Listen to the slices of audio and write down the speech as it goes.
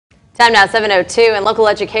Time now 7:02 and local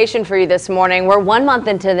education for you this morning. We're 1 month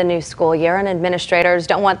into the new school year and administrators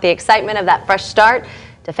don't want the excitement of that fresh start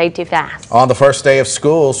to fade too fast. On the first day of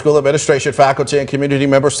school, school administration, faculty, and community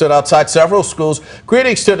members stood outside several schools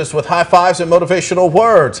greeting students with high fives and motivational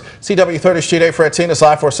words. CW30's Jeane Francine is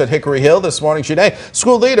live for us at Hickory Hill this morning. Jeane,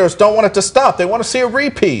 school leaders don't want it to stop. They want to see a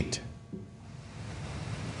repeat.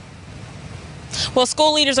 Well,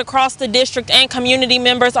 school leaders across the district and community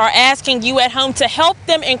members are asking you at home to help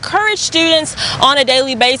them encourage students on a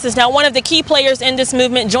daily basis. Now, one of the key players in this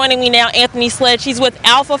movement joining me now, Anthony Sledge. He's with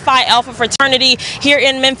Alpha Phi Alpha Fraternity here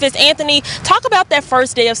in Memphis. Anthony, talk about that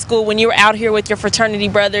first day of school when you were out here with your fraternity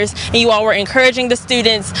brothers and you all were encouraging the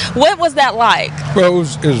students. What was that like? Well,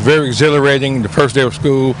 it was very exhilarating. The first day of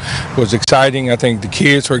school was exciting. I think the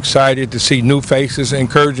kids were excited to see new faces,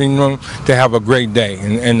 encouraging them to have a great day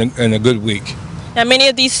and a good week. Now, many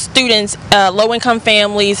of these students, low-income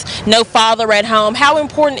families, no father at home. How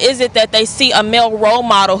important is it that they see a male role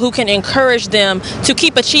model who can encourage them to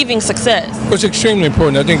keep achieving success? Well, it's extremely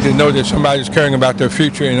important. I think to know that somebody's caring about their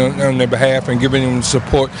future and on their behalf and giving them the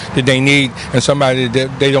support that they need, and somebody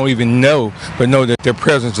that they don't even know, but know that their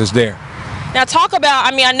presence is there. Now talk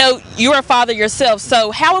about, I know you're a father yourself,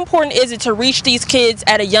 so how important is it to reach these kids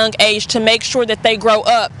at a young age to make sure that they grow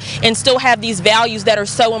up and still have these values that are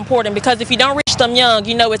so important? Because if you don't reach them young,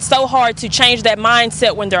 it's so hard to change that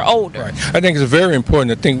mindset when they're older. Right. I think it's very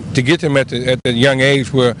important, to get them at the young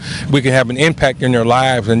age where we can have an impact in their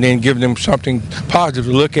lives and then give them something positive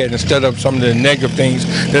to look at instead of some of the negative things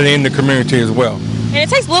that are in the community as well. And it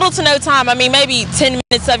takes little to no time. maybe 10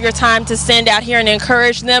 minutes of your time to stand out here and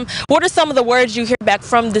encourage them. What are some of the words you hear back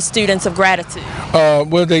from the students of gratitude?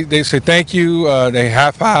 Well, they say thank you. They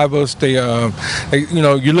high five us. They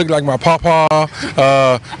you look like my papa.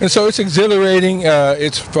 And so it's exhilarating.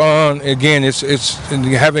 It's fun. Again, it's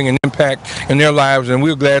having an impact in their lives, and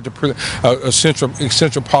we're glad to put a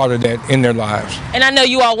central part of that in their lives. And I know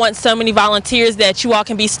you all want so many volunteers that you all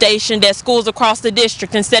can be stationed at schools across the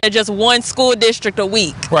district instead of just one school district a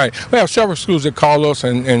week. Right. We have several schools that call us,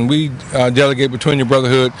 and we delegate between the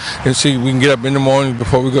brotherhood and see if we can get up in the morning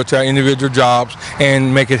before we go to our individual jobs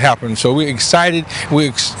and make it happen. So we're excited.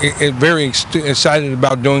 We're very excited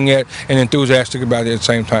about doing that and enthusiastic about it at the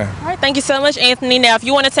same time. All right. Thank you so much, Anthony. Now, if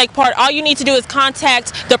you want to take part, all you need to do is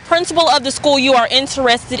contact the principal of the school you are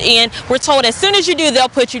interested in. We're told as soon as you do, they'll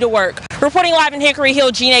put you to work. Reporting live in Hickory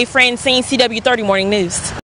Hill, Jeane Francine, CW30 Morning News.